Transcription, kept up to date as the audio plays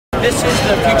This is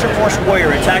the Future Force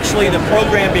Warrior. It's actually the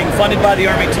program being funded by the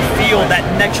Army to field that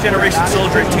next generation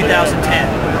soldier in 2010.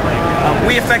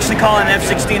 We affectionately call it an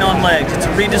F-16 on legs. It's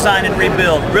a redesign and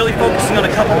rebuild, really focusing on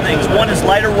a couple things. One is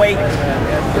lighter weight,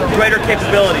 greater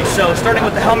capability. So starting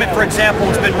with the helmet, for example,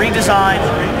 it's been redesigned.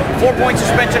 4-point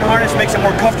suspension harness makes it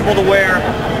more comfortable to wear.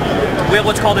 We have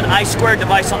what's called an I-squared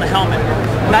device on the helmet.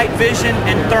 Night vision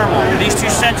and thermal. These two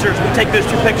sensors, we take those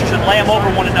two pictures and lay them over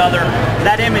one another.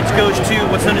 That image goes to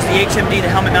what's known as the HMD,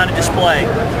 the helmet mounted display.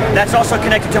 That's also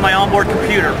connected to my onboard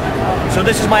computer. So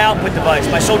this is my output device.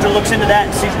 My soldier looks into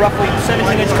that and sees roughly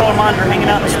 17-inch color monitor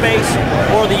hanging out in space,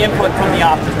 or the input from the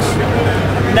optics.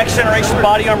 Next generation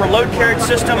body armor load carriage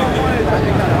system,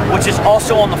 which is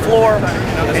also on the floor.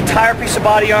 Entire piece of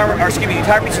body armor, or excuse me, the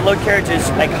entire piece of load carriage is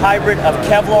a hybrid of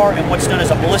Kevlar and what's known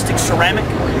as a ballistic ceramic.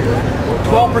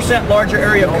 12% larger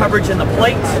area of coverage in the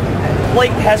plate.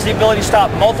 Plate has the ability to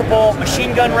stop multiple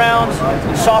machine gun rounds.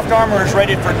 Soft armor is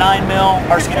rated for 9mm,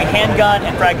 or excuse me, handgun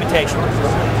and fragmentation.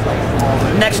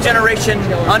 Next generation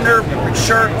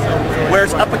undershirt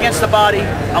wears up against the body,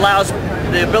 allows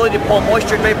the ability to pull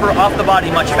moisture vapor off the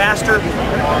body much faster.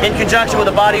 In conjunction with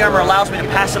the body armor, allows me to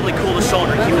passively cool the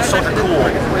shoulder, keep the shoulder cool.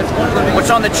 What's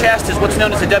on the chest is what's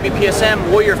known as the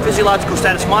WPSM, Warrior Physiological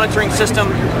Status Monitoring System.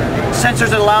 Sensors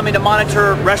that allow me to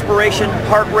monitor respiration,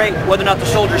 heart rate, whether or not the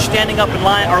soldier is standing up and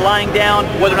lying down,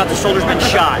 whether or not the soldier's been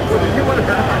shot.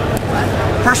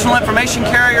 Personal information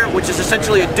carrier, which is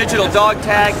essentially a digital dog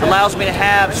tag, allows me to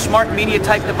have smart media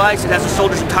type device. It has the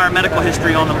soldier's entire medical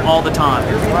history on them all the time.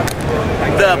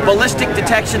 The ballistic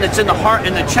detection that's in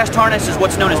the chest harness is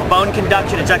what's known as bone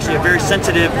conduction. It's actually a very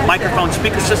sensitive microphone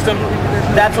speaker system.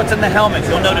 That's what's in the helmet.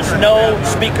 You'll notice no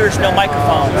speakers, no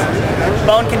microphones.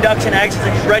 Bone conduction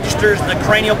actually registers the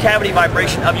cranial cavity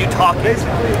vibration of you talking.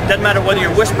 Doesn't matter whether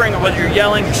you're whispering or whether you're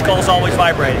yelling, your skull's always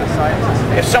vibrating.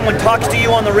 If someone talks to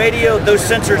you on the radio, those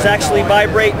sensors actually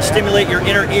vibrate and stimulate your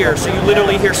inner ear, so you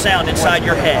literally hear sound inside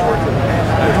your head.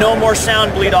 No more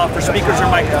sound bleed off for speakers or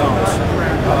microphones.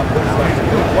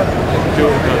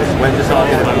 When's this all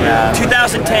going to be?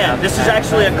 2010. This is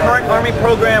actually a current Army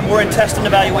program. We're in test and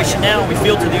evaluation now, and we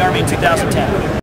field to the Army in 2010.